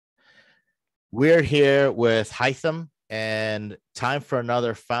We're here with Haitham and time for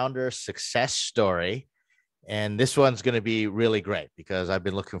another founder success story. And this one's going to be really great because I've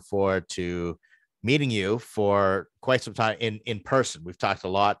been looking forward to meeting you for quite some time in person. We've talked a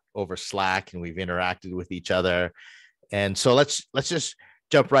lot over Slack and we've interacted with each other. And so let's just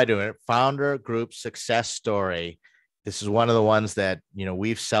jump right into it. Founder group success story. This is one of the ones that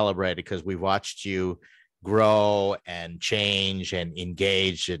we've celebrated because we've watched you grow and change and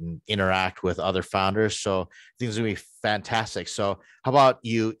engage and interact with other founders. So things are gonna be fantastic. So how about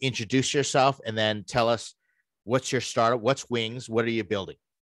you introduce yourself and then tell us what's your startup, what's Wings, what are you building?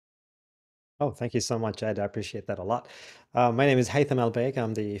 Oh, thank you so much, Ed. I appreciate that a lot. My name is Haitham Al-Beik.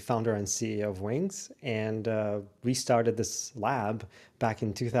 I'm the founder and CEO of Wings, and we started this lab back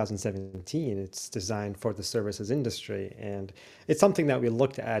in 2017. It's designed for the services industry, and it's something that we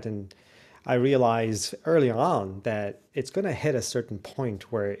looked at, and I realized early on that it's going to hit a certain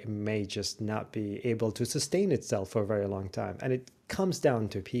point where it may just not be able to sustain itself for a very long time, and it comes down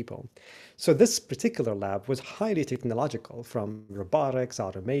to people. So this particular lab was highly technological from robotics,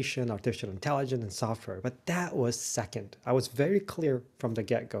 automation, artificial intelligence, and software. But that was second. I was very clear from the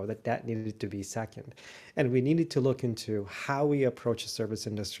get-go that that needed to be second. And we needed to look into how we approach the service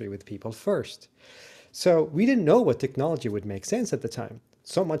industry with people first. So we didn't know what technology would make sense at the time,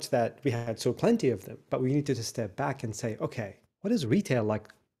 so much that we had so plenty of them. But we needed to step back and say, okay, what is retail like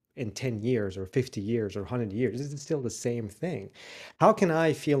in 10 years or 50 years or 100 years? Is it still the same thing? How can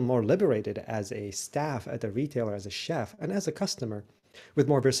I feel more liberated as a staff, as a retailer, as a chef, and as a customer with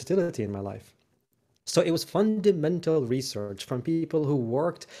more versatility in my life? So it was fundamental research from people who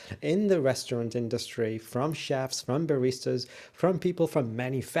worked in the restaurant industry, from chefs, from baristas, from people from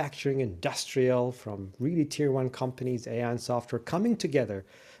manufacturing, industrial, from really tier one companies, AI and software, coming together,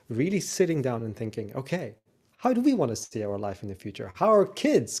 really sitting down and thinking, okay, how do we want to see our life in the future? How are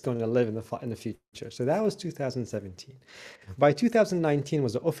kids going to live in the future? So that was 2017. By 2019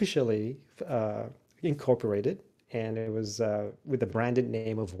 was officially incorporated, and it was with the branded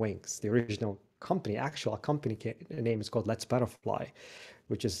name of Wings. The original company, actual company name is called Let's Butterfly,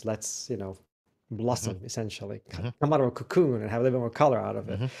 which is let's, Mm-hmm, blossom essentially, mm-hmm, come out of a cocoon and have a little bit more color out of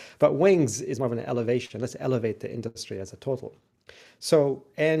it. mm-hmm, But Wings is more of an elevation. Let's elevate the industry as a total. So,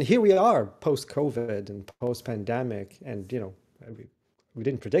 and here we are post COVID and post pandemic, and we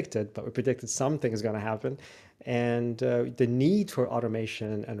didn't predict it, but we predicted something is going to happen. And the need for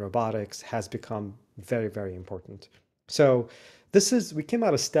automation and robotics has become very, very important. So we came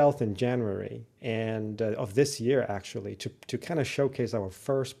out of stealth in January and of this year actually to kind of showcase our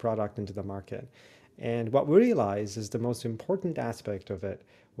first product into the market. And what we realized is the most important aspect of it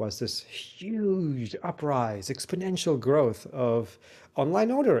was this huge uprise, exponential growth of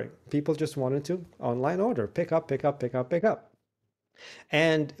online ordering. People just wanted to online order, pick up, pick up, pick up, pick up.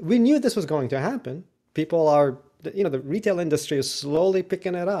 And we knew this was going to happen. People are, the retail industry is slowly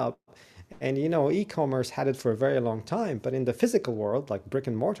picking it up. And e-commerce had it for a very long time, but in the physical world, like brick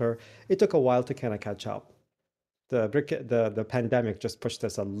and mortar, it took a while to kind of catch up. The pandemic just pushed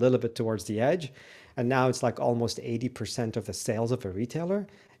us a little bit towards the edge, and now it's like almost 80% of the sales of a retailer.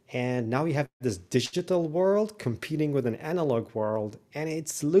 And now we have this digital world competing with an analog world, and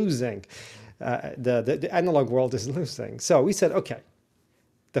it's losing. The analog world is losing. So we said, okay,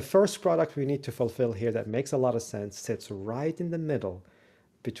 the first product we need to fulfill here that makes a lot of sense sits right in the middle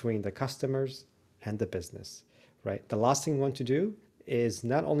between the customers and the business, right? The last thing we want to do is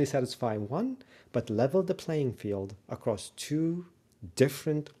not only satisfy one, but level the playing field across two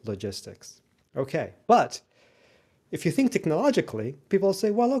different logistics. Okay, but if you think technologically, people say,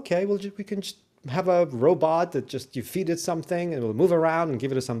 well, okay, we can just have a robot that just you feed it something and it will move around and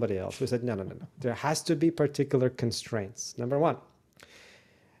give it to somebody else. We said, no, no, no, no. There has to be particular constraints. Number one,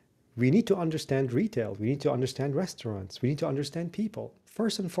 we need to understand retail. We need to understand restaurants. We need to understand people.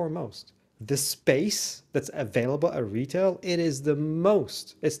 First and foremost, the space that's available at retail, it is the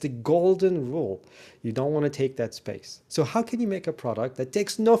most. It's the golden rule. You don't want to take that space. So how can you make a product that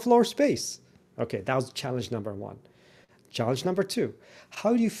takes no floor space? Okay, that was challenge number one. Challenge number two,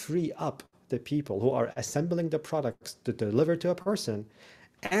 how do you free up the people who are assembling the products to deliver to a person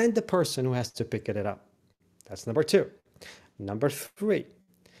and the person who has to pick it up? That's number two. Number three,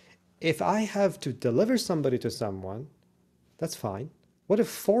 if I have to deliver somebody to someone, that's fine. What if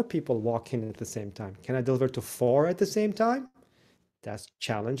four people walk in at the same time? Can I deliver to four at the same time? That's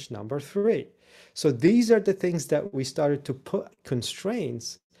challenge number three. So these are the things that we started to put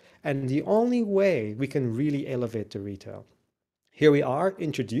constraints, and the only way we can really elevate the retail. Here we are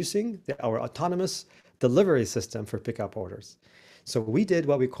introducing our autonomous delivery system for pickup orders. So we did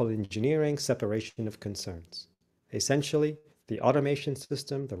what we call engineering separation of concerns. Essentially, The automation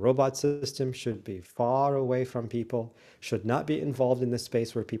system, the robot system should be far away from people, should not be involved in the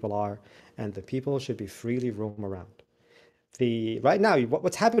space where people are, and the people should be freely roam around. Right now,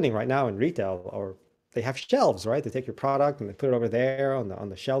 what's happening right now in retail, or they have shelves, right? They take your product and they put it over there on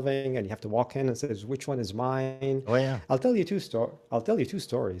the shelving, and you have to walk in and says, which one is mine? Oh yeah. I'll tell you two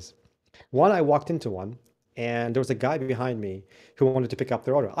stories. One, I walked into one, and there was a guy behind me who wanted to pick up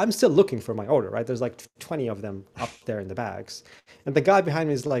their order. I'm still looking for my order, right? There's like 20 of them up there in the bags. And the guy behind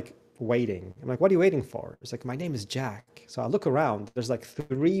me is like waiting. I'm like, what are you waiting for? It's like, my name is Jack. So I look around, there's like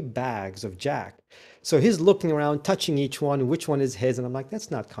 3 bags of Jack. So he's looking around, touching each one, which one is his. And I'm like,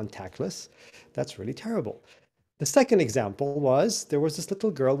 that's not contactless. That's really terrible. The second example was there was this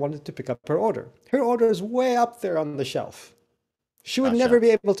little girl wanted to pick up her order. Her order is way up there on the shelf. She would never Gotcha.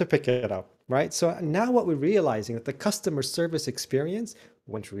 be able to pick it up, right? So now what we're realizing that the customer service experience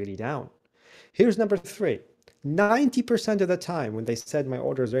went really down. Here's number 3. 90% of the time when they said my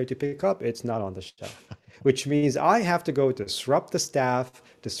order is ready to pick up, it's not on the shelf, which means I have to go disrupt the staff,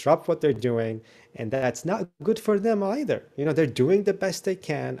 disrupt what they're doing, and that's not good for them either. You know, they're doing the best they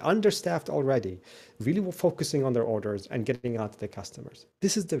can, understaffed already, really focusing on their orders and getting out to the customers.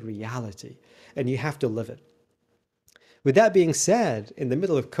 This is the reality, and you have to live it. With that being said, in the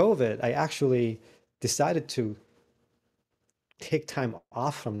middle of COVID, I actually decided to take time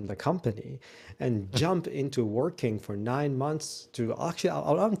off from the company and jump into working for 9 months to actually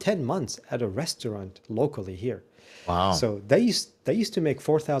around 10 months at a restaurant locally here. Wow. So they used to make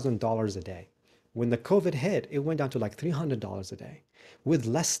 $4,000 a day. When the COVID hit, it went down to like $300 a day with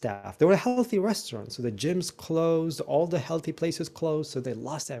less staff. They were a healthy restaurant, so the gyms closed, all the healthy places closed, so they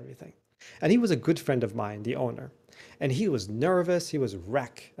lost everything. And he was a good friend of mine, the owner. And he was nervous, he was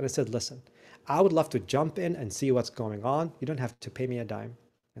wrecked. And I said, listen, I would love to jump in and see what's going on. You don't have to pay me a dime.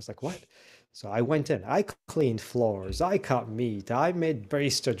 I was like, what? So I went in, I cleaned floors, I cut meat, I made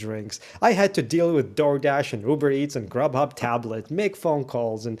barista drinks. I had to deal with DoorDash and Uber Eats and Grubhub tablet, make phone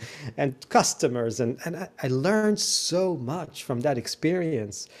calls and customers. And I learned so much from that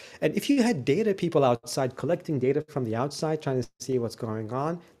experience. And if you had data people outside collecting data from the outside, trying to see what's going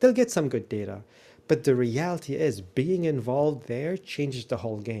on, they'll get some good data. But the reality is being involved there changes the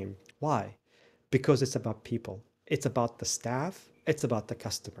whole game. Why? Because it's about people. It's about the staff. It's about the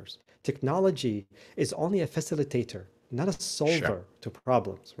customers. Technology is only a facilitator, not a solver Sure. to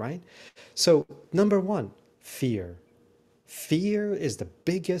problems, right? So, number one, fear. Fear is the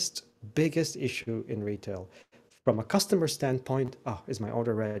biggest issue in retail. From a customer standpoint, is my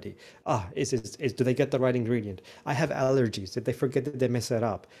order ready? Do they get the right ingredient? I have allergies. Did they forget? Did they mess it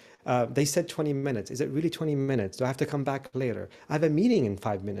up? They said 20 minutes. Is it really 20 minutes? Do I have to come back later? I have a meeting in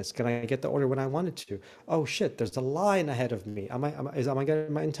 5 minutes. Can I get the order when I wanted to? Oh shit, there's a line ahead of me. Am I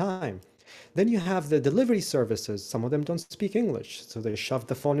getting in time? Then you have the delivery services. Some of them don't speak English, so they shove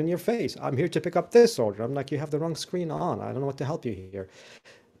the phone in your face. I'm here to pick up this order. I'm like, you have the wrong screen on. I don't know what to help you here.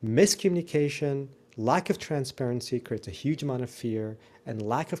 Miscommunication, lack of transparency creates a huge amount of fear and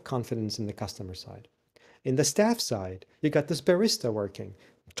lack of confidence in the customer side. In the staff side, you got this barista working,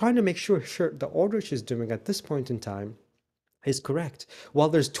 trying to make sure the order she's doing at this point in time is correct, while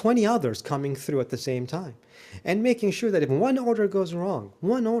there's 20 others coming through at the same time. And making sure that if one order goes wrong,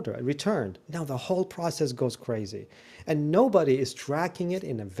 one order returned, now the whole process goes crazy. And nobody is tracking it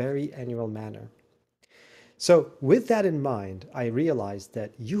in a very annual manner. So with that in mind, I realized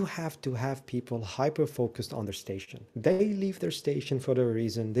that you have to have people hyper-focused on their station. They leave their station for a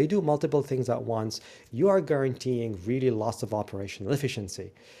reason. They do multiple things at once. You are guaranteeing really loss of operational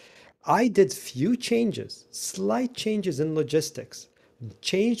efficiency. I did few changes, slight changes in logistics,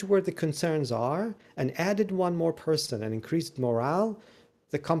 changed where the concerns are, and added one more person and increased morale.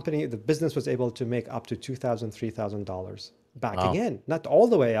 The business was able to make up to $2,000, $3,000 back Wow. again. Not all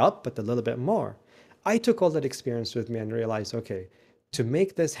the way up, but a little bit more. I took all that experience with me and realized, okay, to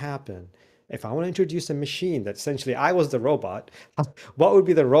make this happen, if I want to introduce a machine that essentially I was the robot, what would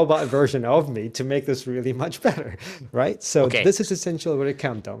be the robot version of me to make this really much better, right? So Okay. this is essentially what it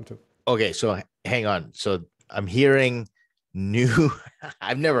comes down to. Okay. So hang on. So I'm hearing new,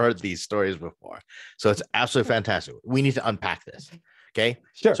 I've never heard these stories before. So it's absolutely fantastic. We need to unpack this. Okay.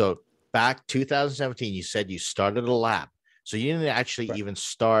 Sure. So back 2017, you said you started a lab. So you didn't actually Right. even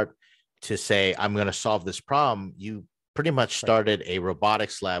start to say, I'm going to solve this problem. You pretty much Right. started a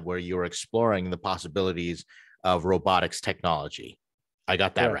robotics lab where you were exploring the possibilities of robotics technology. I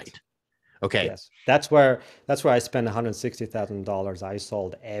got that Correct. right. Okay. Yes. That's where I spent $160,000. I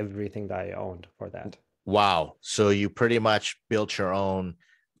sold everything that I owned for that. Wow. So you pretty much built your own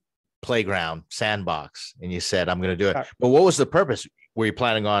playground sandbox and you said, I'm going to do it. Uh, But what was the purpose? Were you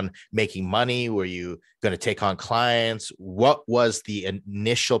planning on making money? Were you going to take on clients? What was the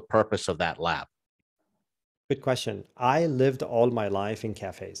initial purpose of that lab? Good question. I lived all my life in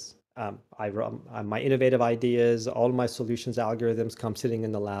cafes. My innovative ideas, all my solutions, algorithms come sitting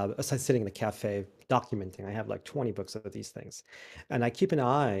in the lab, sitting in the cafe, documenting. I have like 20 books of these things. And I keep an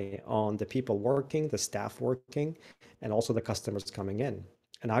eye on the people working, the staff working, and also the customers coming in.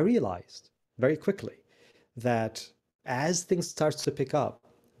 And I realized very quickly that as things starts to pick up,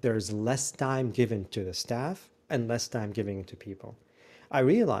 there's less time given to the staff and less time given to people. I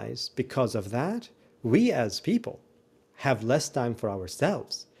realized because of that, we as people have less time for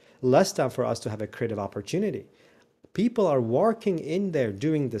ourselves, less time for us to have a creative opportunity. People are working in there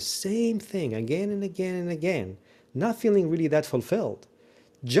doing the same thing again and again and again, not feeling really that fulfilled,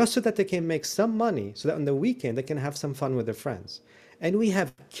 just so that they can make some money, so that on the weekend they can have some fun with their friends. And we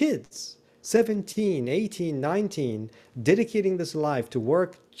have kids, 17, 18, 19, dedicating this life to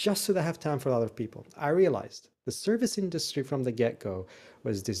work just so they have time for other people. I realized the service industry from the get-go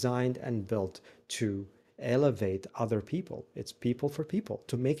was designed and built to elevate other people. It's people for people,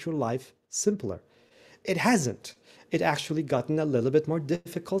 to make your life simpler. It hasn't. It actually gotten a little bit more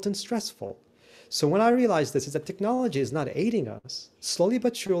difficult and stressful. So when I realized this is that technology is not aiding us, slowly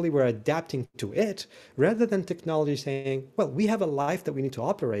but surely we're adapting to it rather than technology saying, well, we have a life that we need to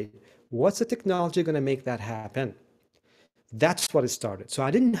operate. What's the technology going to make that happen? That's what it started. So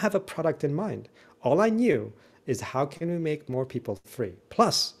I didn't have a product in mind. All I knew is how can we make more people free?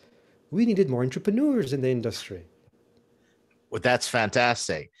 Plus, we needed more entrepreneurs in the industry. Well, that's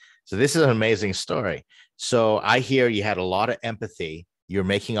fantastic. So this is an amazing story. So I hear you had a lot of empathy. You're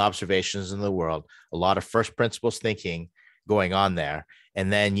making observations in the world, a lot of first principles thinking going on there.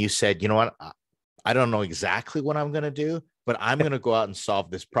 And then you said, you know what? I don't know exactly what I'm going to do, but I'm going to go out and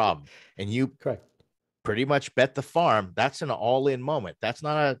solve this problem. And you Correct. pretty much bet the farm. That's an all-in moment. That's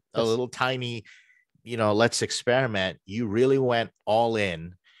not a Yes. little tiny, let's experiment. You really went all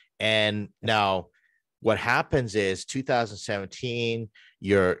in. And Yes. now what happens is 2017,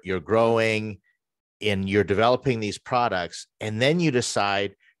 you're growing and you're developing these products, and then you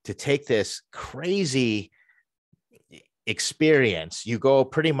decide to take this crazy experience. You go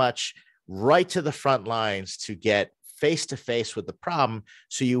pretty much right to the front lines to get face to face with the problem.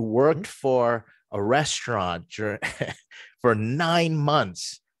 So you Mhm. worked for a restaurant for 9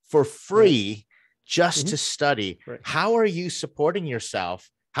 months for Yes. free just Mhm. to study. Right. How are you supporting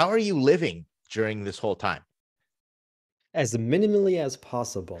yourself? How are you living during this whole time? As minimally as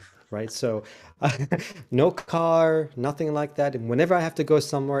possible, right? So no car, nothing like that. And whenever I have to go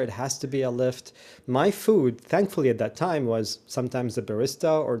somewhere, it has to be a lift. My food, thankfully at that time, was sometimes the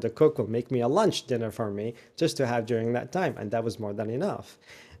barista or the cook will make me a lunch dinner for me just to have during that time. And that was more than enough.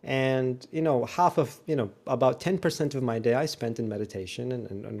 And, half of, about 10% of my day I spent in meditation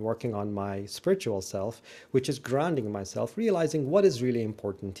and working on my spiritual self, which is grounding myself, realizing what is really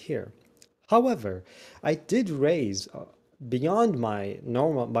important here. However, I did raise beyond my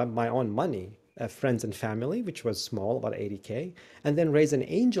own money, friends and family, which was small, about 80K, and then raise an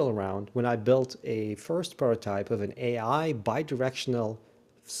angel round when I built a first prototype of an AI bidirectional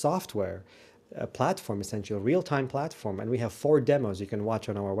software platform, essentially a real-time platform. And we have 4 demos you can watch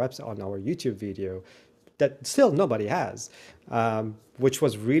on our website, on our YouTube video, that still nobody has, which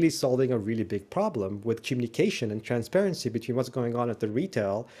was really solving a really big problem with communication and transparency between what's going on at the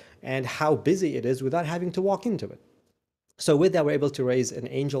retail and how busy it is without having to walk into it. So with that, we're able to raise an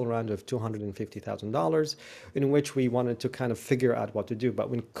angel round of $250,000 in which we wanted to kind of figure out what to do. But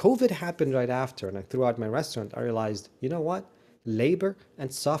when COVID happened right after, and I threw out my restaurant, I realized, you know what? Labor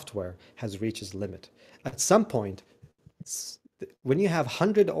and software has reached its limit. At some point, when you have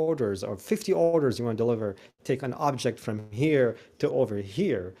 100 orders or 50 orders you want to deliver, take an object from here to over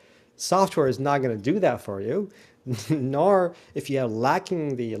here, software is not going to do that for you. Nor if you are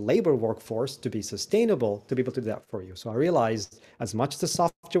lacking the labor workforce to be sustainable to be able to do that for you. So I realized as much as the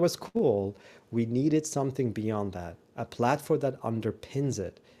software was cool, we needed something beyond that, a platform that underpins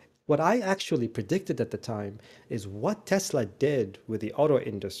it. What I actually predicted at the time is what Tesla did with the auto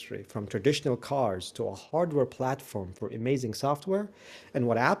industry, from traditional cars to a hardware platform for amazing software, and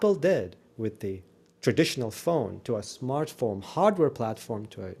what Apple did with the traditional phone to a smartphone hardware platform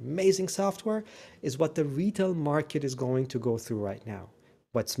to amazing software is what the retail market is going to go through right now.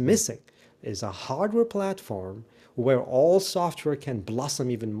 What's Mm. missing is a hardware platform where all software can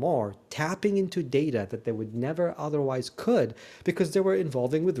blossom even more, tapping into data that they would never otherwise could because they were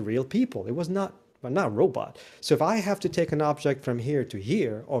involving with real people. It was not but not robot. So if I have to take an object from here to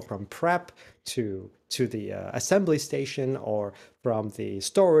here, or from prep to the assembly station, or from the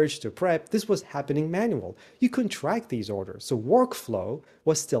storage to prep, this was happening manual. You couldn't track these orders. So workflow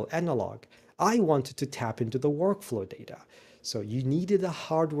was still analog. I wanted to tap into the workflow data. So you needed a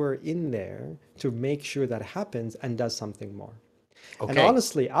hardware in there to make sure that happens and does something more. And Okay.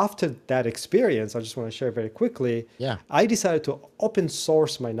 honestly, after that experience, I just want to share very quickly, Yeah. I decided to open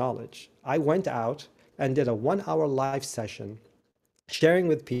source my knowledge. I went out and did a 1 hour live session sharing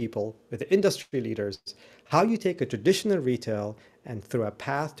with people, with industry leaders, how you take a traditional retail and through a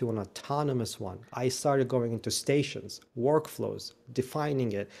path to an autonomous one. I started going into stations, workflows,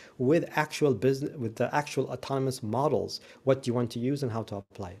 defining it with actual business, with the actual autonomous models, what you want to use and how to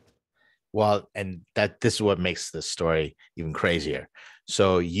apply it. Well, and that this is what makes this story even crazier.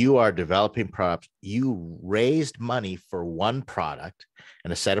 So you are developing products, you raised money for one product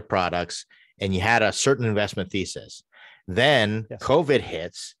and a set of products, and you had a certain investment thesis. Then Yes. COVID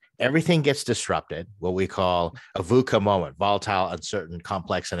hits, everything gets disrupted, what we call a VUCA moment, volatile, uncertain,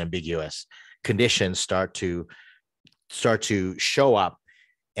 complex, and ambiguous conditions start to show up.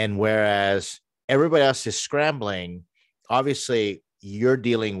 And whereas everybody else is scrambling, obviously you're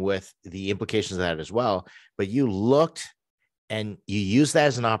dealing with the implications of that as well. But you looked and you used that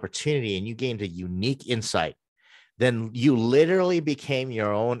as an opportunity and you gained a unique insight. Then you literally became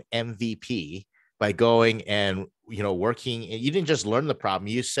your own MVP by going and working. And you didn't just learn the problem.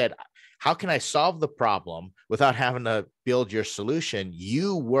 You said, how can I solve the problem without having to build your solution?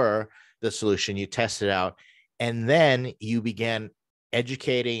 You were the solution. You tested out. And then you began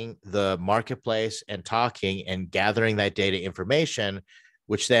educating the marketplace and talking and gathering that data information,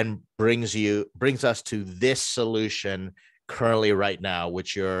 which then brings us to this solution currently right now,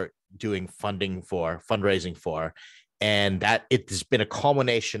 which you're doing fundraising for. And that it's been a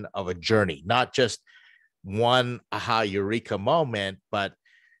culmination of a journey, not just one aha eureka moment, but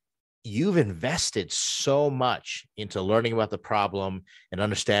you've invested so much into learning about the problem and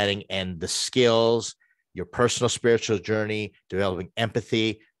understanding and the skills, your personal spiritual journey, developing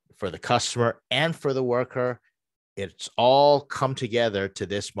empathy for the customer and for the worker. It's all come together to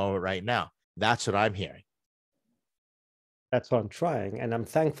this moment right now. That's what I'm hearing. That's what I'm trying. And I'm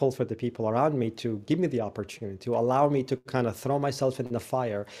thankful for the people around me to give me the opportunity, to allow me to kind of throw myself in the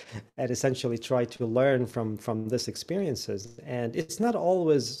fire and essentially try to learn from these experiences. And it's not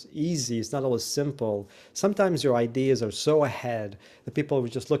always easy, it's not always simple. Sometimes your ideas are so ahead that people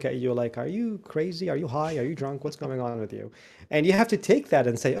would just look at you like, are you crazy? Are you high? Are you drunk? What's going on with you? And you have to take that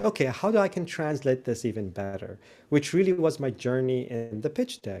and say, okay, how do I can translate this even better? Which really was my journey in the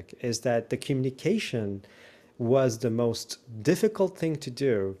pitch deck, is that the communication was the most difficult thing to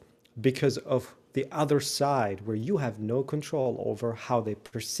do because of the other side where you have no control over how they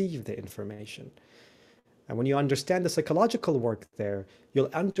perceive the information. And when you understand the psychological work there,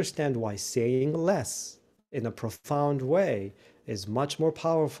 you'll understand why saying less in a profound way is much more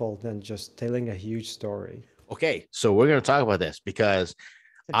powerful than just telling a huge story. Okay, so we're going to talk about this because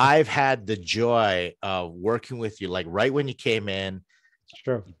I've had the joy of working with you, like right when you came in,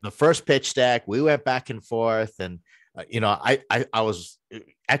 Sure. the first pitch deck, we went back and forth. And, I was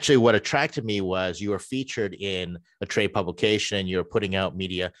actually, what attracted me was you were featured in a trade publication. You're putting out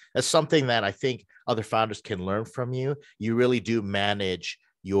media. That's something that I think other founders can learn from you. You really do manage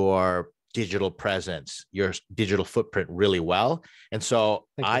your digital presence, your digital footprint really well. And so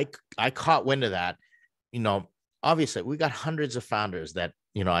Thank you. I caught wind of that. Obviously we got hundreds of founders that,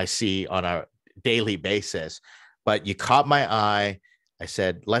 I see on a daily basis, but you caught my eye. I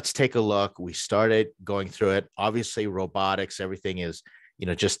said, let's take a look. We started going through it. Obviously, robotics, everything is,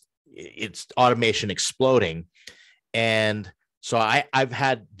 just it's automation exploding. And so I've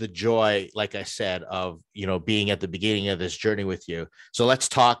had the joy, like I said, of, being at the beginning of this journey with you. So let's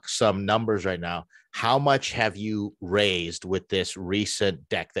talk some numbers right now. How much have you raised with this recent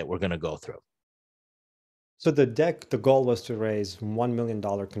deck that we're going to go through? So the deck, the goal was to raise $1 million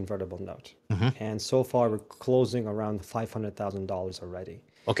convertible note. Mhm. And so far we're closing around $500,000 already.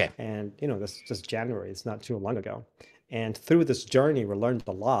 Okay. And that's just January. It's not too long ago. And through this journey, we learned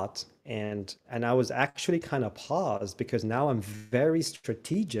a lot. And I was actually kind of paused because now I'm very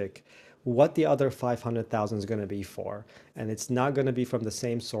strategic what the other 500,000 is going to be for. And it's not going to be from the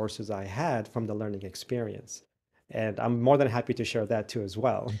same sources I had from the learning experience. And I'm more than happy to share that too as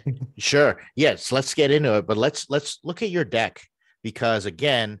well. Sure. Yes, let's get into it, but let's look at your deck because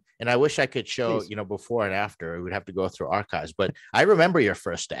again, and I wish I could show, Please. before and after. We would have to go through archives, but I remember your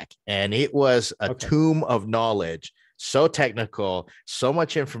first deck and it was a Okay. tomb of knowledge, so technical, so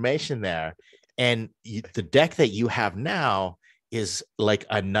much information there. And the deck that you have now is like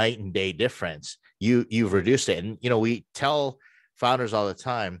a night and day difference. you've reduced it. And we tell founders all the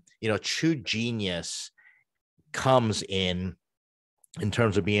time, true genius comes in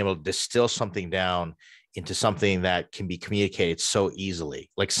terms of being able to distill something down into something that can be communicated so easily,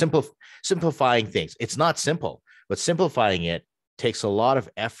 like simplifying things. It's not simple, but simplifying it takes a lot of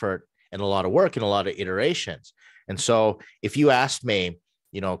effort and a lot of work and a lot of iterations. And so if you asked me,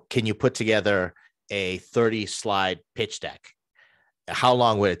 can you put together a 30 slide pitch deck? How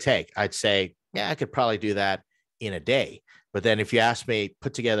long would it take? I'd say, yeah, I could probably do that in a day. But then if you ask me,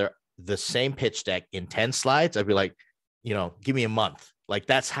 put together the same pitch deck in 10 slides, I'd be like, give me a month. Like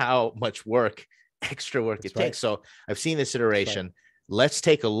that's how much extra work it takes. So I've seen this iteration. Let's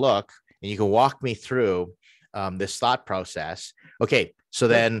take a look and you can walk me through this thought process. Okay. So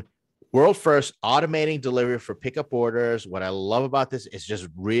then world first, automating delivery for pickup orders. What I love about this is just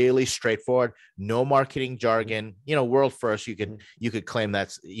really straightforward, no marketing jargon. World first, you could claim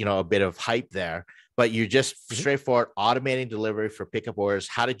that's, a bit of hype there, but you're just straightforward automating delivery for pickup orders.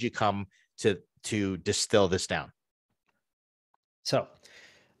 How did you come to distill this down? So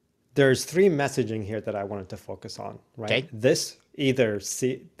there's three messaging here that I wanted to focus on, right? Okay. This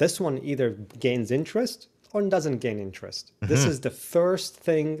one either gains interest or doesn't gain interest. Mm-hmm. This is the first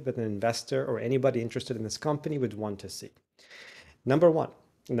thing that an investor or anybody interested in this company would want to see. Number one,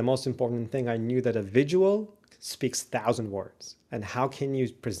 and the most important thing, I knew that a visual speaks 1,000 words. And how can you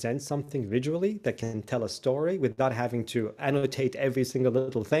present something visually that can tell a story without having to annotate every single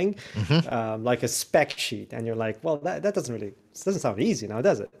little thing, like a spec sheet? And you're like, well, that doesn't sound easy now,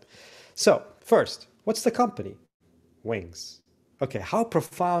 does it? So first, what's the company? Wings. Okay, how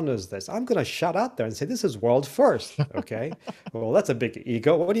profound is this? I'm going to shout out there and say, this is world first. Okay, well, that's a big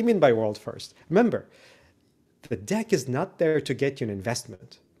ego. What do you mean by world first? Remember, the deck is not there to get you an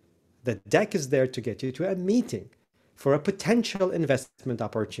investment. The deck is there to get you to a meeting for a potential investment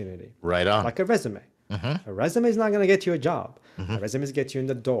opportunity. Right on. Like a resume. A resume is not going to get you a job. A resume is get you in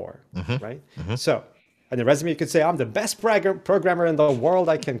the door, right? So, and the resume, you could say, I'm the best programmer in the world.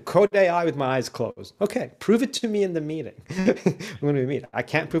 I can code AI with my eyes closed. Okay, prove it to me in the meeting. When we meet, I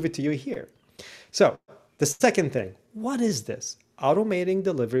can't prove it to you here. So the second thing, what is this? Automating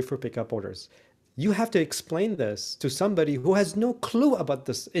delivery for pickup orders. You have to explain this to somebody who has no clue about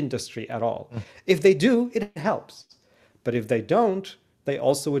this industry at all. If they do, it helps. But if they don't, they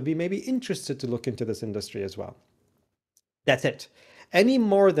also would be maybe interested to look into this industry as well. That's it. Any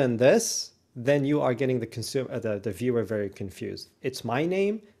more than this, then you are getting the viewer very confused. It's my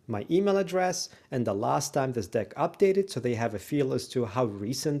name, my email address, and the last time this deck updated, so they have a feel as to how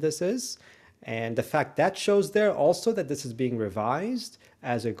recent this is. And the fact that shows there also that this is being revised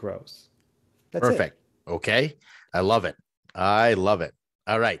as it grows. That's perfect. It. Okay. I love it. I love it.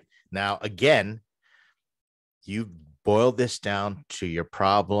 All right. Now, again, you boiled this down to your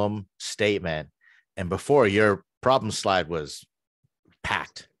problem statement. And before, your problem slide was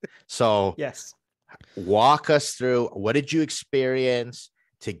packed. So yes, walk us through, what did you experience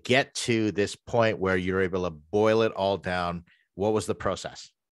to get to this point where you're able to boil it all down? What was the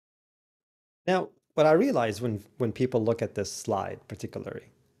process? Now, what I realized when people look at this slide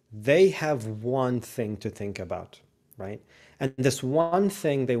particularly, they have one thing to think about, right? And this one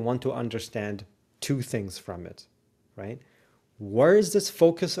thing, they want to understand two things from it, right? Where is this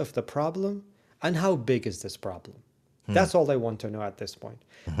focus of the problem and how big is this problem? That's all they want to know at this point.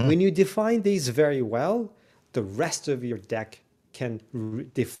 When you define these very well, the rest of your deck can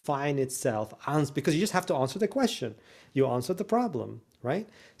define itself because you just have to answer the question. You answer the problem, right?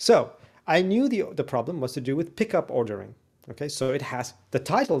 So I knew the problem was to do with pickup ordering. Okay, so the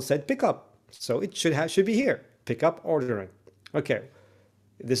title said pickup, so it should be here, pickup ordering. Okay,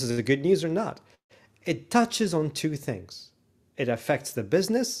 this is a good news or not? It touches on two things. It affects the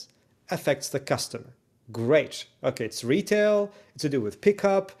business, affects the customer. Great. Okay, it's retail, it's to do with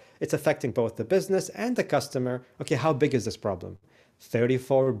pickup, it's affecting both the business and the customer. Okay, how big is this problem?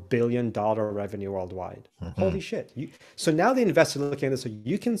 $34 billion revenue worldwide. Holy shit. So now the investor looking at this, so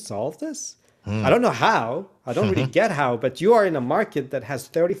you can solve this? I don't know how. I don't really get how, but you are in a market that has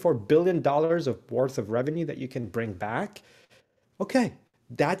 $34 billion worth of revenue that you can bring back. Okay,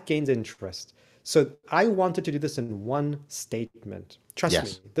 that gains interest. So I wanted to do this in one statement. Trust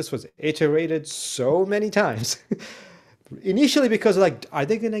me, this was iterated so many times. Initially, because are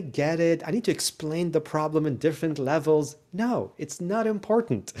they going to get it? I need to explain the problem in different levels. No, it's not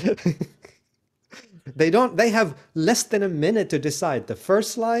important. They have less than a minute to decide the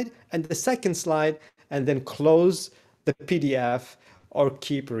first slide and the second slide, and then close the PDF or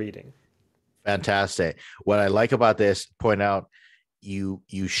keep reading. Fantastic. What I like about this, point out, you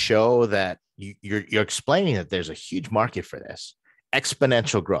show that you're explaining that there's a huge market for this,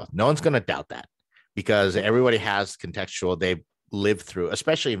 exponential growth. No one's going to doubt that. because Yep. everybody has contextual they live through,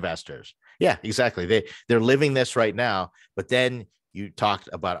 especially investors. Yeah, exactly. They're living this right now, but then you talked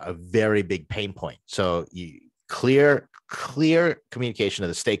about a very big pain point. So you clear communication to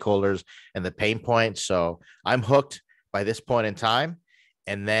the stakeholders and the pain points. So I'm hooked by this point in time.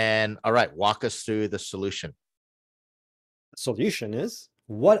 And then, all right, walk us through the solution. Solution is,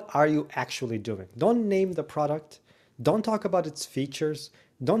 what are you actually doing? Don't name the product. Don't talk about its features.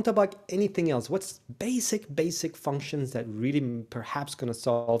 Don't talk about anything else. What's basic functions that really perhaps going to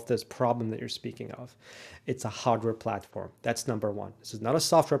solve this problem that you're speaking of? It's a hardware platform. That's number one. This is not a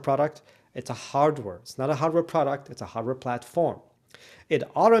software product. It's a hardware. It's not a hardware product. It's a hardware platform. It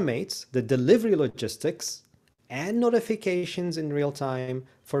automates the delivery logistics and notifications in real time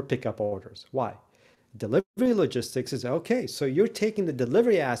for pickup orders. Why? Delivery logistics is okay. So you're taking the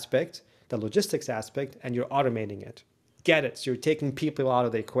delivery aspect, the logistics aspect, and you're automating it. Get it? So you're taking people out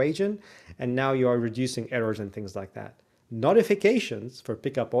of the equation, and now you are reducing errors and things like that. Notifications for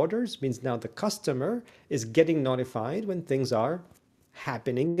pickup orders means now the customer is getting notified when things are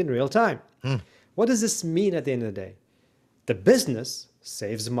happening in real time. Hmm. What does this mean at the end of the day? The business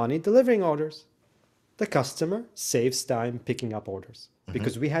saves money delivering orders. The customer saves time picking up orders,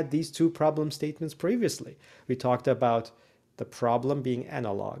 because we had these two problem statements previously. We talked about the problem being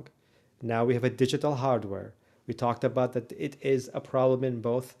analog. Now we have a digital hardware. We talked about that it is a problem in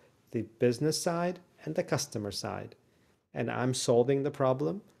both the business side and the customer side. And I'm solving the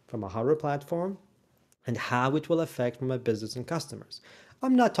problem from a hardware platform and how it will affect from a business and customers.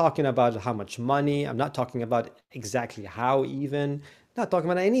 I'm not talking about how much money, I'm not talking about exactly how even, not talking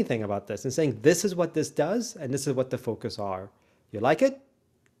about anything about this, and saying this is what this does and this is what the focus are. You like it?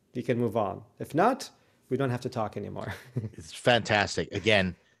 You can move on. If not, we don't have to talk anymore. It's fantastic.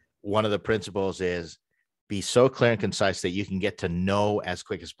 Again, one of the principles is be so clear and concise that you can get to know as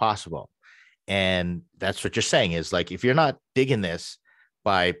quick as possible. And that's what you're saying is like, if you're not digging this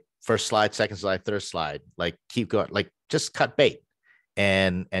by first slide, second slide, third slide, like keep going, like just cut bait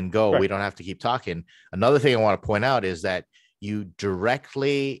and go. We Right. don't have to keep talking. Another thing I want to point out is that you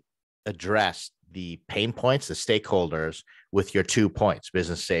directly address the pain points, the stakeholders with your 2 points: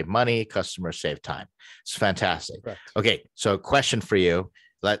 business save money, customer save time. It's fantastic. Correct. Okay, so a question for you.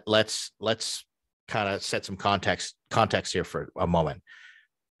 Let's kind of set some context here for a moment.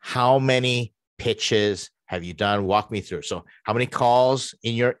 How many pitches have you done? Walk me through. So how many calls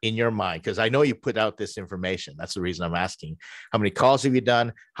in your mind? Because I know you put out this information. That's the reason I'm asking. How many calls have you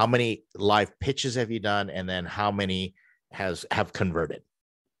done? How many live pitches have you done? And then how many have converted?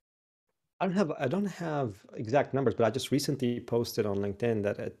 I don't have exact numbers, but I just recently posted on LinkedIn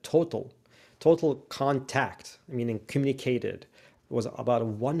that a total contact, meaning communicated, was about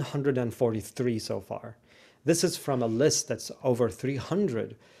 143 so far. This is from a list that's over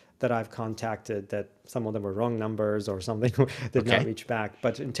 300 that I've contacted, that some of them were wrong numbers or something did not Okay. reach back.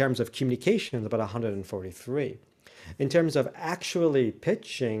 But in terms of communication, about 143. In terms of actually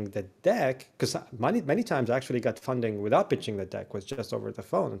pitching the deck, because many times I actually got funding without pitching the deck, was just over the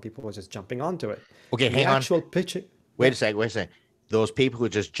phone and people were just jumping onto it. Okay, And the hang on. actual pitching, Wait yeah. a second. Wait a second. Those people who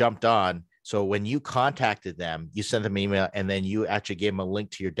just jumped on. So when you contacted them, you sent them an email and then you actually gave them a link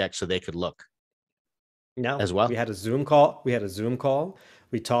to your deck so they could look No, as we well. had a Zoom call. We had a Zoom call.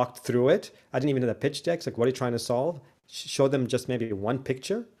 We talked through it. I didn't even know the pitch decks. Like, what are you trying to solve? Show them just maybe one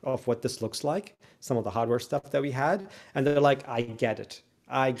picture of what this looks like, some of the hardware stuff that we had. And they're like, I get it.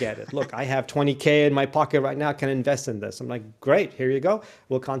 I get it. Look, I have 20K in my pocket right now. Can I invest in this? I'm like, great, here you go.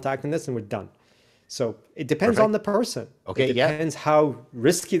 We'll contact in this and we're done. So it depends on Perfect. the person. It Okay. Yeah. depends how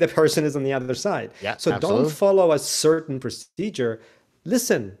risky the person is on the other side. Yeah. So don't Absolutely. follow a certain procedure.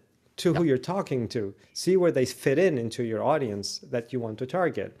 Listen to who Yep. you're talking to. See where they fit in into your audience that you want to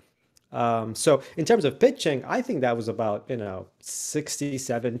target. So in terms of pitching, I think that was about, 60,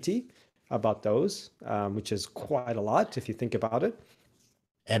 70 about those, which is quite a lot if you think about it.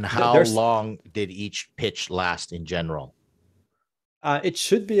 And how There's long did each pitch last in general? It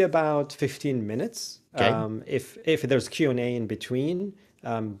should be about 15 minutes. Okay. If there's Q&A in between,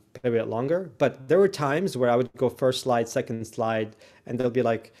 maybe a bit longer. But there were times where I would go first slide, second slide, and they'll be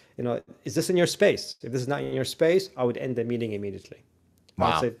like, is this in your space? If this is not in your space, I would end the meeting immediately. I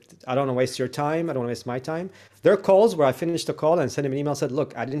would Wow. say, I don't want to waste your time. I don't want to waste my time. There are calls where I finished the call and sent him an email, said,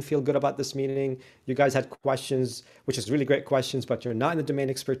 look, I didn't feel good about this meeting. You guys had questions, which is really great questions, but you're not in the domain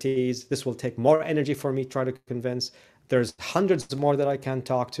expertise. This will take more energy for me to try to convince. There's hundreds more that I can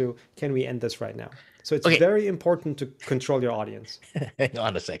talk to. Can we end this right now? So it's Okay. very important to control your audience. Hang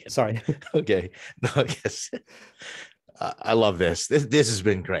on a second. Sorry. Okay. No, yes. I love this. This has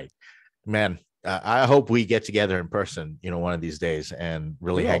been great, man. I hope we get together in person, one of these days and We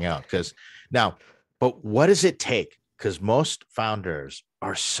really hang will. out. Because now, But what does it take? Because most founders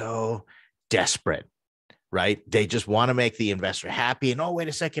are so desperate, right? They just want to make the investor happy. And oh, wait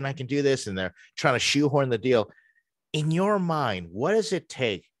a second, I can do this. And they're trying to shoehorn the deal. In your mind, what does it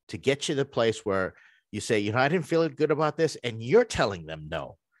take to get you to the place where you say, you know, I didn't feel good about this, and you're telling them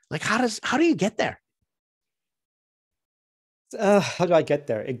no? Like, how do you get there? How do I get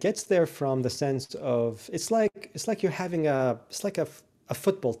there? It gets there from the sense of it's like you're having a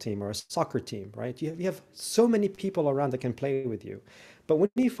football team or a soccer team, right? You have so many people around that can play with you. But when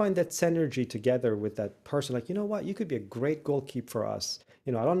you find that synergy together with that person, like, you know what, you could be a great goalkeeper for us.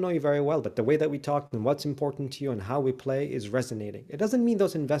 I don't know you very well, but the way that we talk and what's important to you and how we play is resonating. It doesn't mean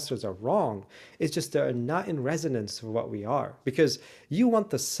those investors are wrong. It's just they're not in resonance with what we are, because you want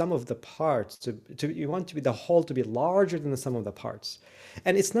the sum of the parts to you want to be the whole to be larger than the sum of the parts.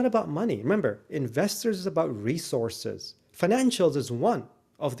 And it's not about money. Remember, investors is about resources. Financials is one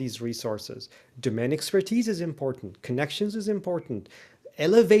of these resources. Domain expertise is important. Connections is important.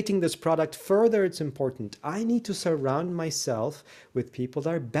 Elevating this product further, it's important. I need to surround myself with people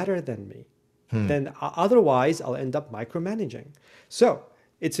that are better than me. Hmm. Then otherwise, I'll end up micromanaging. So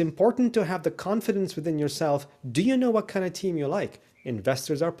it's important to have the confidence within yourself. Do you know what kind of team you like?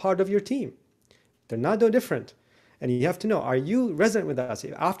 Investors are part of your team. They're not no different. And you have to know, are you resonant with us?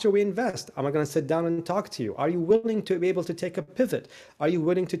 After we invest, am I going to sit down and talk to you? Are you willing to be able to take a pivot? Are you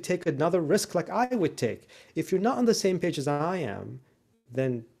willing to take another risk like I would take? If you're not on the same page as I am,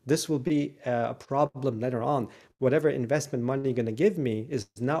 then this will be a problem later on. Whatever investment money you're going to give me is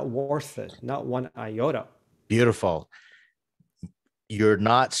not worth it, not one iota. Beautiful. You're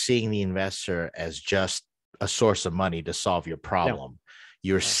not seeing the investor as just a source of money to solve your No, problem.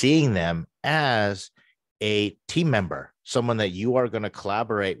 You're no. seeing them as a team member, someone that you are going to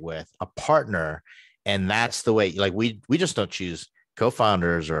collaborate with, a partner. And that's the way, like, we just don't choose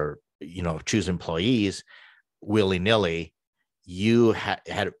co-founders or, choose employees willy-nilly. You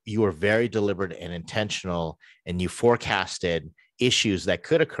were very deliberate and intentional, and you forecasted issues that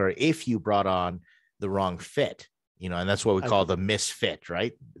could occur if you brought on the wrong fit, and that's what we call Agree. the misfit,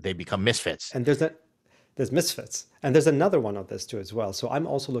 right? They become misfits. And there's misfits. And there's another one of this too as well. So I'm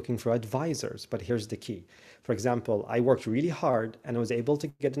also looking for advisors, but here's the key. For example, I worked really hard and I was able to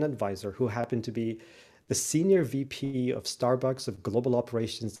get an advisor who happened to be the senior VP of Starbucks of global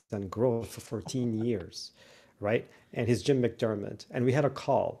operations and growth for 14 years, right? And he's Jim McDermott. And we had a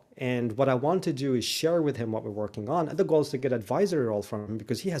call. And what I want to do is share with him what we're working on. And the goal is to get advisory role from him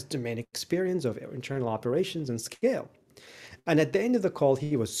because he has domain experience of internal operations and scale. And at the end of the call,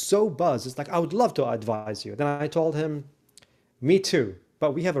 he was so buzzed. It's like, I would love to advise you. Then I told him, me too,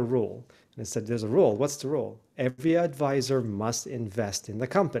 but we have a rule. And I said, there's a rule. What's the rule? Every advisor must invest in the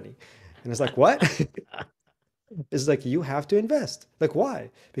company. And it's like, what? It's like, you have to invest. Like, why?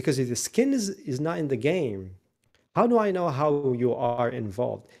 Because if the skin is not in the game, how do I know how you are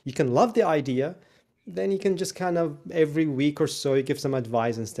involved? You can love the idea, then you can just kind of every week or so you give some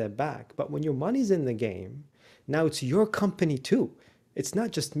advice and step back. But when your money's in the game, now it's your company too. It's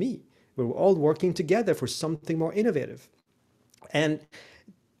not just me. We're all working together for something more innovative. And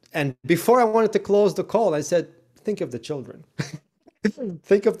and before I wanted to close the call, I said, think of the children.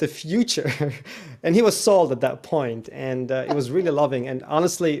 Think of the future. And he was sold at that point, and it was really loving. And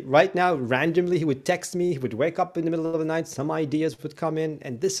honestly, right now, randomly, he would text me. He would wake up in the middle of the night. Some ideas would come in.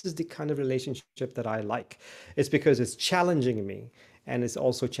 And this is the kind of relationship that I like. It's because it's challenging me, and it's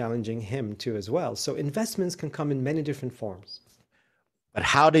also challenging him too as well. So investments can come in many different forms. But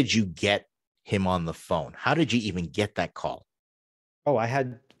how did you get him on the phone? How did you even get that call? Oh, I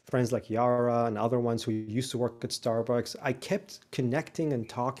had friends like Yara and other ones who used to work at Starbucks. I kept connecting and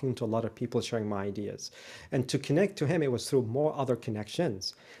talking to a lot of people, sharing my ideas. And to connect to him, it was through more other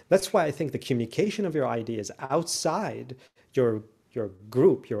connections. That's why I think the communication of your ideas outside your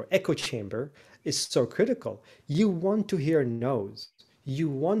group, your echo chamber, is so critical. You want to hear no's. You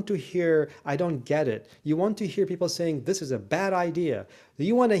want to hear, I don't get it. You want to hear people saying, this is a bad idea.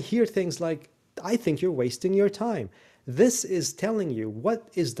 You want to hear things like, I think you're wasting your time. This is telling you what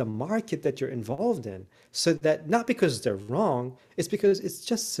is the market that you're involved in, so that not because they're wrong, it's because it's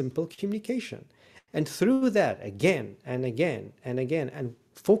just simple communication. And through that, again and again and again, and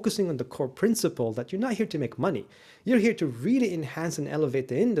focusing on the core principle that you're not here to make money, you're here to really enhance and elevate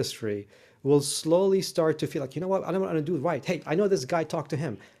the industry, will slowly start to feel like, you know what, I don't want to do it right. Hey, I know this guy, talk to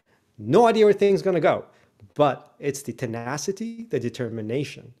him. No idea where things going to go, but it's the tenacity, the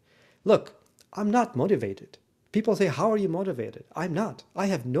determination. Look, I'm not motivated. People say, how are you motivated? I'm not. I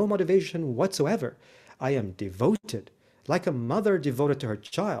have no motivation whatsoever. I am devoted, like a mother devoted to her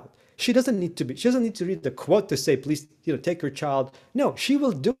child. She doesn't need to read the quote to say, please, take your child. No, she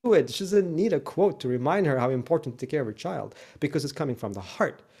will do it. She doesn't need a quote to remind her how important to take care of her child because it's coming from the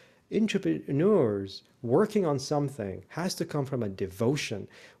heart. Entrepreneurs working on something has to come from a devotion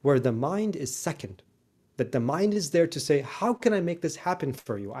where the mind is second. That the mind is there to say, how can I make this happen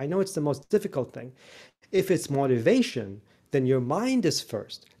for you? I know it's the most difficult thing. If it's motivation, then your mind is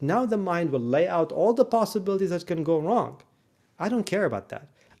first. Now the mind will lay out all the possibilities that can go wrong. I don't care about that.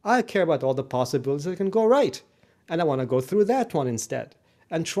 I care about all the possibilities that can go right. And I want to go through that one instead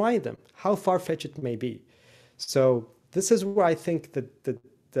and try them, how far-fetched it may be. So this is where I think that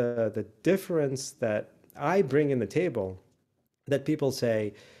the difference that I bring in the table, that people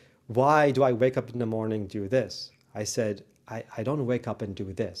say, why do I wake up in the morning, do this? I said, I don't wake up and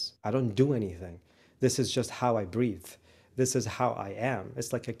do this. I don't do anything. This is just how I breathe. This is how I am.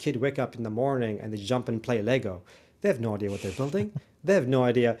 It's like a kid wake up in the morning and they jump and play Lego. They have no idea what they're building. They have no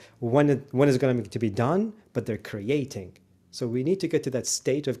idea when it's going to be done, but they're creating. So we need to get to that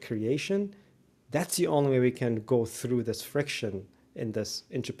state of creation. That's the only way we can go through this friction in this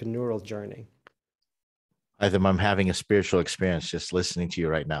entrepreneurial journey. Haitham, I'm having a spiritual experience just listening to you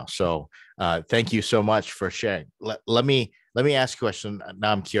right now. So thank you so much for sharing. Let me ask you a question.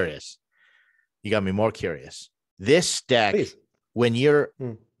 Now I'm curious. You got me more curious. This deck, Please. when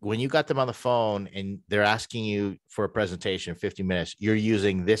you got them on the phone and they're asking you for a presentation, 50 minutes, you're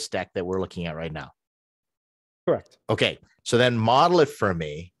using this deck that we're looking at right now. Correct. Okay. So then model it for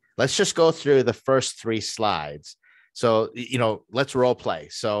me. Let's just go through the first 3 slides. So, let's role play.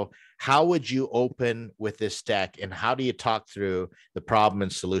 So how would you open with this deck and how do you talk through the problem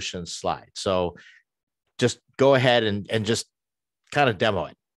and solution slide? So just go ahead and just kind of demo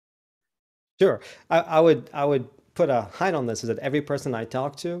it. Sure. I would put a height on this is that every person I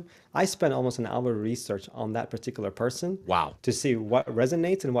talk to, I spend almost an hour research on that particular person. Wow. To see what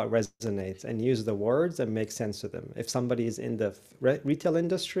resonates and use the words that make sense to them. If somebody is in the retail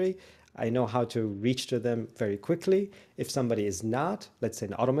industry, I know how to reach to them very quickly. If somebody is not, let's say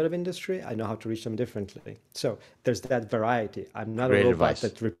in the automotive industry, I know how to reach them differently. So there's that variety. I'm not Great a robot advice.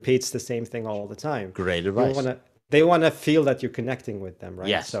 that repeats the same thing all the time. Great advice. They want to feel that you're connecting with them, right?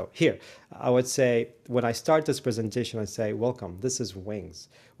 Yes. So here, I would say, when I start this presentation, I say, welcome, this is Wings.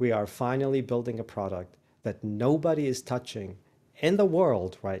 We are finally building a product that nobody is touching in the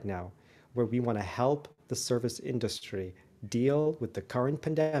world right now, where we want to help the service industry deal with the current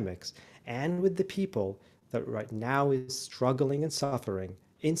pandemics and with the people that right now is struggling and suffering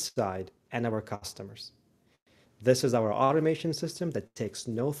inside and our customers. This is our automation system that takes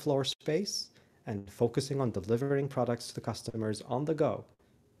no floor space and focusing on delivering products to the customers on the go.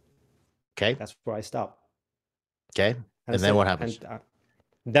 Okay. That's where I stop. Okay. And then what happens?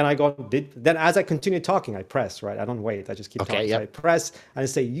 Then I go, then as I continue talking, I press, right? I don't wait. I just keep talking. Yep. So I press and I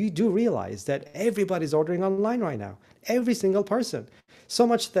say, you do realize that everybody's ordering online right now. Every single person. So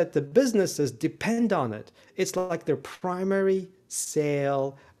much that the businesses depend on it. It's like their primary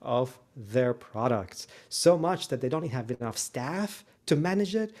sale of their products. So much that they don't even have enough staff to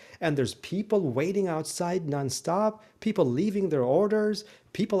manage it. And there's people waiting outside nonstop, people leaving their orders.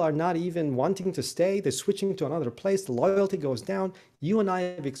 People are not even wanting to stay. They're switching to another place. The loyalty goes down. You and I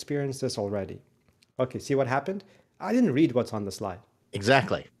have experienced this already. Okay, see what happened? I didn't read what's on the slide.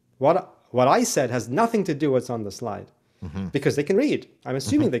 Exactly. What I said has nothing to do with what's on the slide. Because they can read. I'm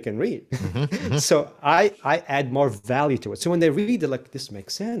assuming they can read. So I add more value to it. So when they read, they're like, this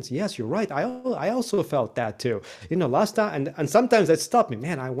makes sense. Yes, you're right. I also felt that too. Last time, and sometimes that stopped me.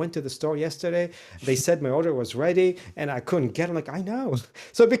 Man, I went to the store yesterday. They said my order was ready and I couldn't get it. I'm like, I know.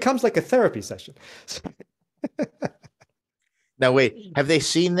 So it becomes like a therapy session. Now, wait, have they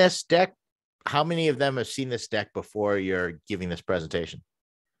seen this deck? How many of them have seen this deck before you're giving this presentation?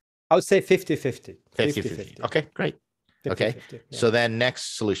 I would say 50-50. 50-50. Okay, great. 50, okay. 50, yeah. So then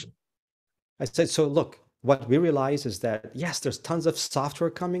next solution. I said, so look, what we realize is that, yes, there's tons of software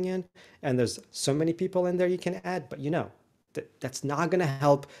coming in and there's so many people in there you can add, but that's not going to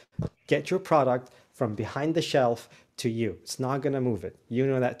help get your product from behind the shelf to you. It's not going to move it. You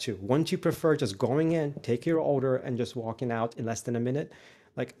know that too. Wouldn't you prefer just going in, take your order and just walking out in less than a minute?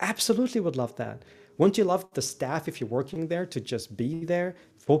 Like, absolutely would love that. Wouldn't you love the staff, if you're working there, to just be there,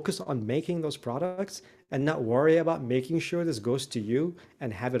 focus on making those products and not worry about making sure this goes to you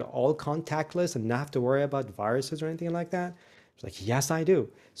and have it all contactless and not have to worry about viruses or anything like that? It's like, yes, I do.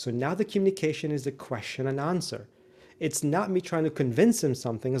 So now the communication is the question and answer. It's not me trying to convince him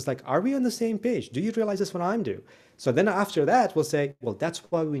something. It's like, are we on the same page? Do you realize this what I'm do? So then after that, we'll say, well, that's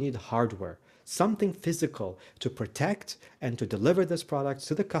why we need hardware, something physical to protect and to deliver this product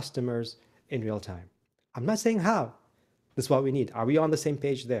to the customers in real time. I'm not saying how. This is what we need. Are we on the same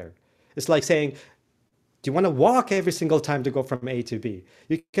page there? It's like saying, do you want to walk every single time to go from A to B?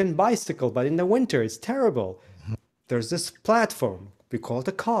 You can bicycle, but in the winter it's terrible. There's this platform, we call it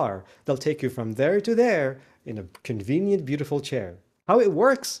a car. They'll take you from there to there in a convenient, beautiful chair. How it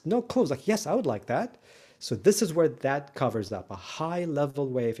works, no clues. Like, yes, I would like that. So this is where that covers up a high level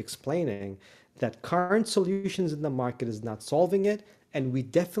way of explaining that current solutions in the market is not solving it, and we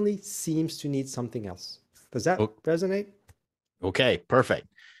definitely seems to need something else. Does that O- resonate? Okay, perfect.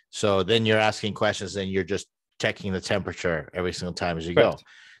 So then you're asking questions and you're just checking the temperature every single time as you go. Correct.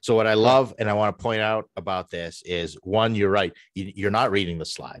 So what I Correct. love and I want to point out about this is one, you're right. You're not reading the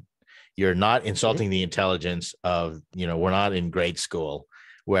slide. You're not Mhm. insulting the intelligence of, we're not in grade school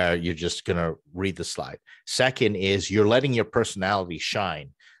where you're just going to read the slide. Second is you're letting your personality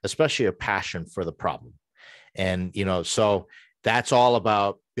shine, especially your passion for the problem. And, so that's all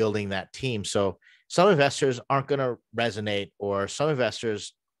about building that team. So some investors aren't going to resonate, or some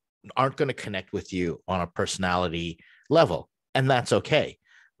investors aren't going to connect with you on a personality level. And that's okay.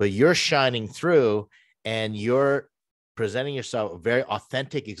 But you're shining through and you're presenting yourself a very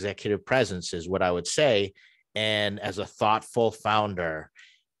authentic executive presence, is what I would say. And as a thoughtful founder,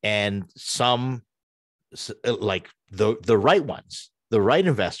 and some like the right ones, the right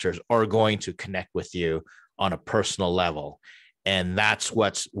investors are going to connect with you on a personal level. And that's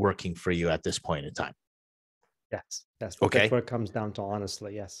what's working for you at this point in time. Yes. Yes. That's Okay. what it comes down to,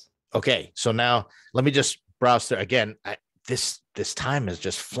 honestly. Yes. Okay. So now let me just browse through again. This time has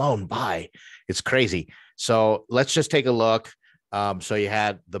just flown by. It's crazy. So let's just take a look. So you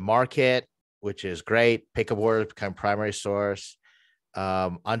had the market, which is great. Pickup orders become primary source.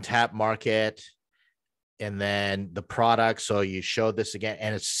 Untapped market, and then the product. So you showed this again,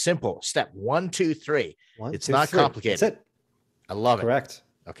 and it's simple. Step 1, 2, 3. One, It's two, not three. That's complicated. it. I love it. Correct.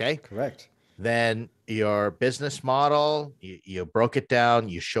 Okay. Correct. Then your business model, you broke it down.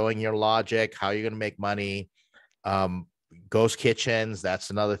 You're showing your logic, how you're going to make money. Um, Ghost kitchens, that's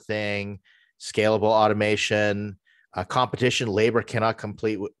another thing. Scalable automation, competition. Labor cannot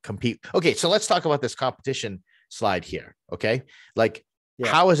compete. Okay, so let's talk about this competition slide here. Okay, like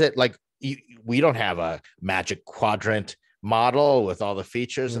Yeah. how is it like? We don't have a magic quadrant model with all the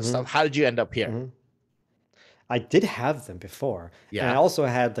features and Mm-hmm. stuff. How did you end up here? Mm-hmm. I did have them before. And I Yeah, also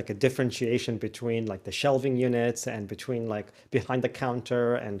had like a differentiation between like the shelving units and between like behind the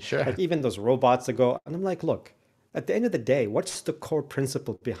counter and like sure. even those robots that go. And I'm like, look, at the end of the day, what's the core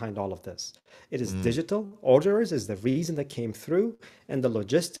principle behind all of this? It is Mm, digital. Orders is the reason that came through, and the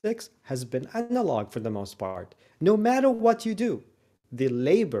logistics has been analog for the most part. No matter what you do, the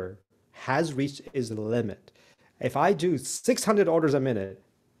labor has reached its limit. If I do 600 orders a minute,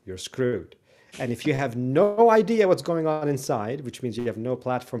 you're screwed. And if you have no idea what's going on inside, which means you have no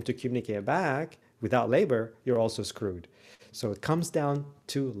platform to communicate back without labor, you're also screwed. So it comes down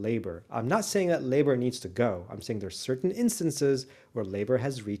to labor. I'm not saying that labor needs to go. I'm saying there's certain instances where labor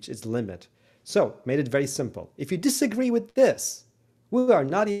has reached its limit. So, made it very simple. If you disagree with this, we are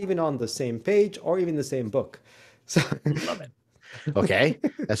not even on the same page or even the same book. So, love it. Okay,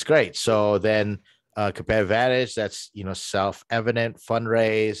 that's great. So then competitive advantage, that's self-evident.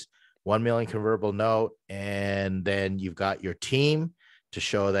 Fundraise, 1 million convertible note, and then you've got your team to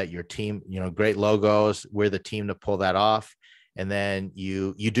show that your team, great logos. We're the team to pull that off. And then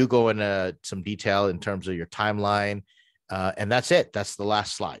you do go into some detail in terms of your timeline. And that's it. That's the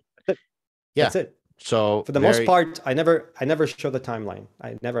last slide. Yeah. that's it. So For the most very part, I never show the timeline.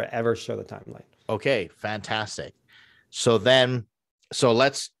 I never ever show the timeline. okay, fantastic. So then, so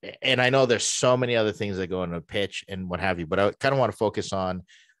let's, and I know there's so many other things that go into a pitch and what have you, but I kind of want to focus on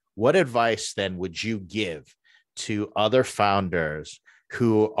what advice then would you give to other founders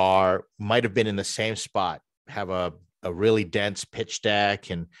who might have been in the same spot, have a really dense pitch deck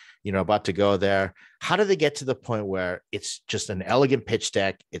and, about to go there. How do they get to the point where it's just an elegant pitch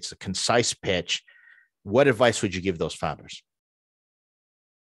deck? It's a concise pitch. What advice would you give those founders?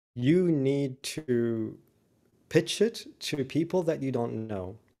 You need to pitch it to people that you don't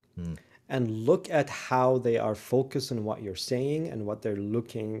know Hmm. and look at how they are focused on what you're saying and what they're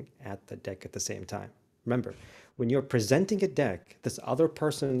looking at the deck at the same time. Remember, when you're presenting a deck, this other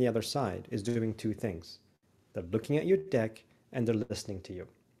person on the other side is doing two things. They're looking at your deck and they're listening to you.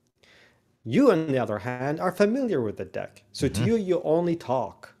 You, on the other hand, are familiar with the deck. So to Mm-hmm. you, you only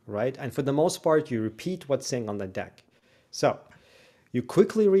talk, right? And for the most part, you repeat what's saying on the deck. So you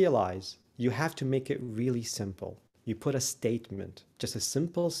quickly realize you have to make it really simple. You put a statement, just a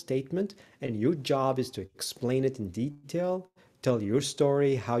simple statement, and your job is to explain it in detail, tell your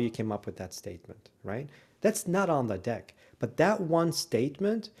story, how you came up with that statement, right? That's not on the deck. But that one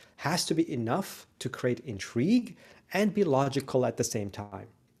statement has to be enough to create intrigue and be logical at the same time.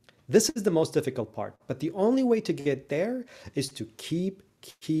 This is the most difficult part. But the only way to get there is to keep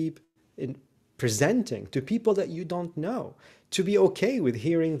in presenting to people that you don't know, to be okay with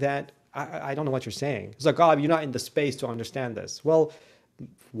hearing that I don't know what you're saying. It's like, oh, you're not in the space to understand this. Well,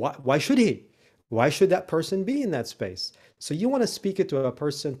 why should he? Why should that person be in that space? So you want to speak it to a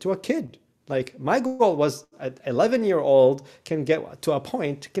person, to a kid. Like my goal was an 11-year-old can get to a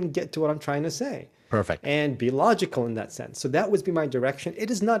point, can get to what I'm trying to say Perfect. and be logical in that sense. So that would be my direction.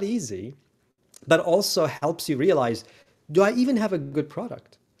 It is not easy, but also helps you realize, do I even have a good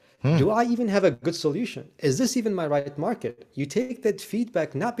product? Hmm. Do I even have a good solution? Is this even my right market? You take that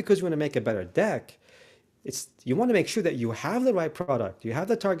feedback not because you want to make a better deck. It's you want to make sure that you have the right product, you have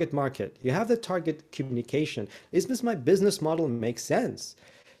the target market, you have the target communication. Is this my business model make sense?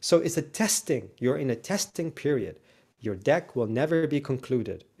 So it's a testing. You're in a testing period. Your deck will never be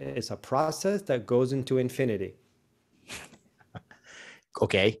concluded. It's a process that goes into infinity.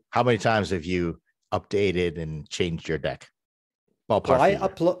 Okay. How many times have you updated and changed your deck? Well, Ballpark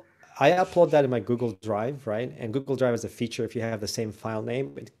figure. I upload that in my Google Drive, right? And Google Drive has a feature if you have the same file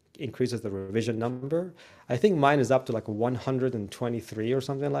name, it increases the revision number. I think mine is up to like 123 or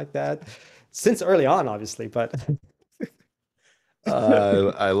something like that. Since early on, obviously, but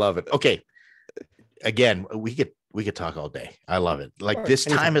I love it. Okay. Again, we could talk all day. I love it. Like sure, this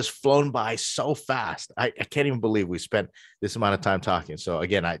time anytime. has flown by so fast. I can't even believe we spent this amount of time talking. So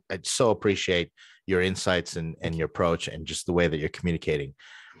again, I so appreciate your insights and Thank your you. approach and just the way that you're communicating.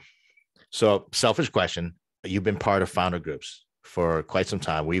 So selfish question. You've been part of founder groups for quite some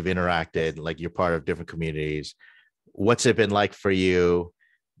time. We've interacted, Yes. like you're part of different communities. What's it been like for you?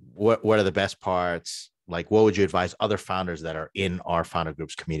 What are the best parts? Like, what would you advise other founders that are in our founder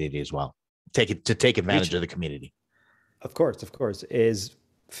groups community as well? Take advantage Reach, of the community. of course, is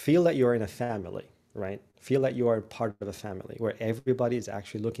feel that you're in a family, right? Feel that you are part of a family where everybody is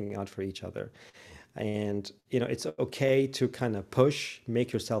actually looking out for each other. And it's okay to kind of push,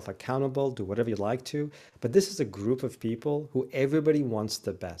 make yourself accountable, do whatever you like to, but this is a group of people who everybody wants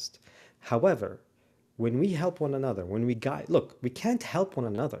the best. However, when we help one another, when we guide, look, we can't help one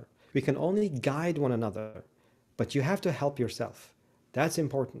another. We can only guide one another, but you have to help yourself. That's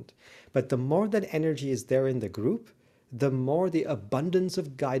important. But the more that energy is there in the group, the more the abundance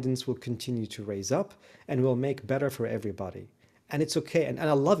of guidance will continue to raise up and will make better for everybody. And it's okay. And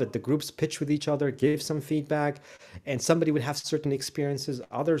I love it. The groups pitch with each other, give some feedback, and somebody would have certain experiences,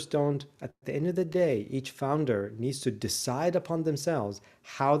 others don't. At the end of the day, each founder needs to decide upon themselves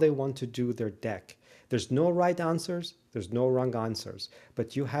how they want to do their deck. There's no right answers, there's no wrong answers,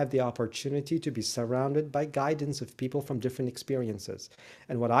 but you have the opportunity to be surrounded by guidance of people from different experiences.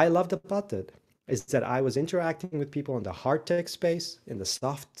 And what I loved about it is that I was interacting with people in the hard tech space, in the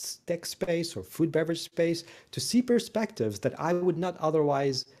soft tech space, or food beverage space to see perspectives that I would not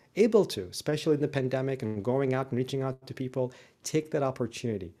otherwise able to, especially in the pandemic and going out and reaching out to people. Take that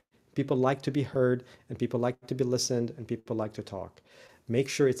opportunity. People like to be heard, and people like to be listened, and people like to talk. Make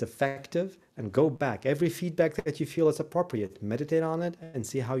sure it's effective and go back. Every feedback that you feel is appropriate, meditate on it and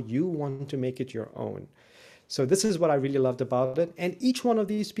see how you want to make it your own. So this is what I really loved about it. And each one of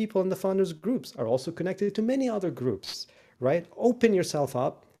these people in the founders groups are also connected to many other groups, right? Open yourself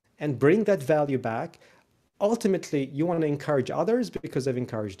up and bring that value back. Ultimately, you want to encourage others because they've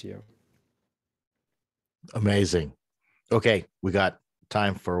encouraged you. Amazing. Okay, we got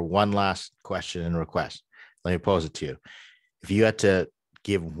time for one last question and request. Let me pose it to you. If you had to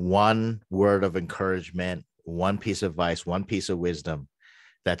give one word of encouragement, one piece of advice, one piece of wisdom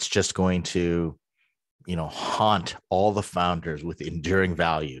that's just going to, haunt all the founders with enduring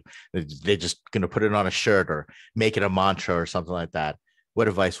value, they're just going to put it on a shirt or make it a mantra or something like that. What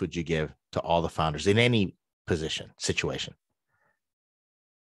advice would you give to all the founders in any position, situation?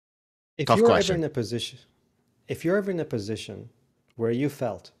 If Tough you're ever question. in a position, if you're ever in a position where you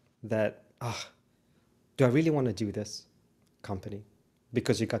felt that, do I really want to do this company?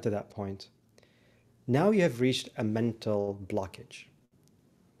 Because you got to that point. Now you have reached a mental blockage,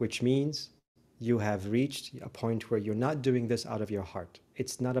 which means you have reached a point where you're not doing this out of your heart.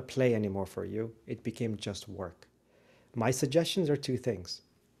 It's not a play anymore for you. It became just work. My suggestions are two things: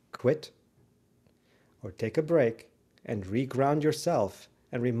 quit or take a break and reground yourself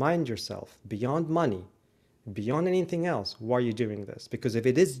and remind yourself beyond money, beyond anything else, why are you doing this? Because if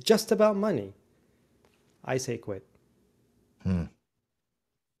it is just about money, I say quit. Hmm.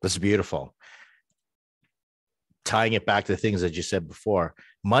 That's beautiful. Tying it back to the things that you said before,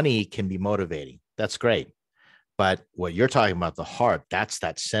 money can be motivating. That's great. But what you're talking about, the heart, that's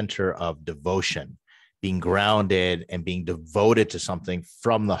that center of devotion, being grounded and being devoted to something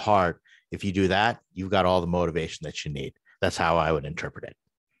from the heart. If you do that, you've got all the motivation that you need. That's how I would interpret it.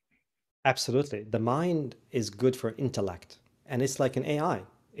 Absolutely. The mind is good for intellect, and it's like an AI.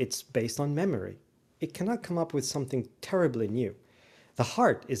 It's based on memory. It cannot come up with something terribly new. The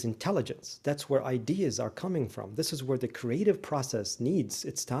heart is intelligence. That's where ideas are coming from. This is where the creative process needs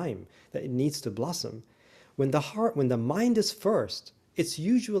its time, that it needs to blossom. When the mind is first, it's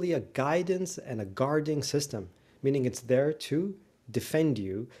usually a guidance and a guarding system, meaning it's there to defend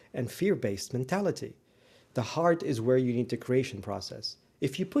you and fear-based mentality. The heart is where you need the creation process.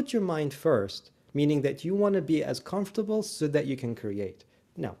 If you put your mind first, meaning that you want to be as comfortable so that you can create.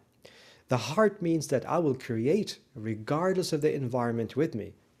 No, the heart means that I will create regardless of the environment with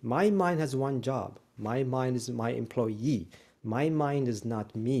me. My mind has one job. My mind is my employee. My mind is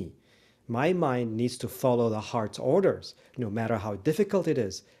not me. My mind needs to follow the heart's orders, no matter how difficult it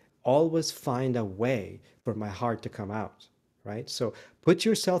is. Always find a way for my heart to come out, right? So put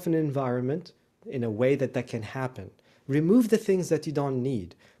yourself in an environment in a way that that can happen. Remove the things that you don't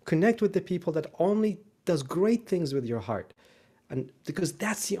need. Connect with the people that only does great things with your heart. And because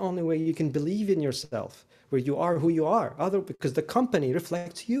that's the only way you can believe in yourself, where you are who you are. Other because the company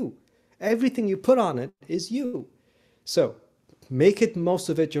reflects you. Everything you put on it is you. So make it most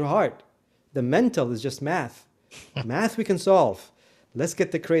of it your heart. The mental is just math. Math we can solve. Let's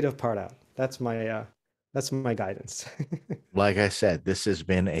get the creative part out. That's my guidance. Like I said, this has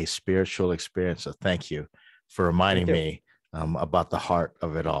been a spiritual experience. So thank you for Thank reminding you. me about the heart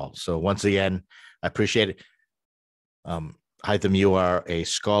of it all. So once again, I appreciate it. Haitham, you are a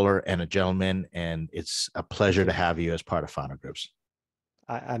scholar and a gentleman, and it's a Thank pleasure to you. have you as part of Founder Groups.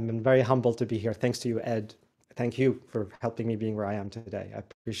 I'm very humbled to be here. Thanks to you, Ed. Thank you for helping me being where I am today. I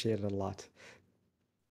appreciate it a lot.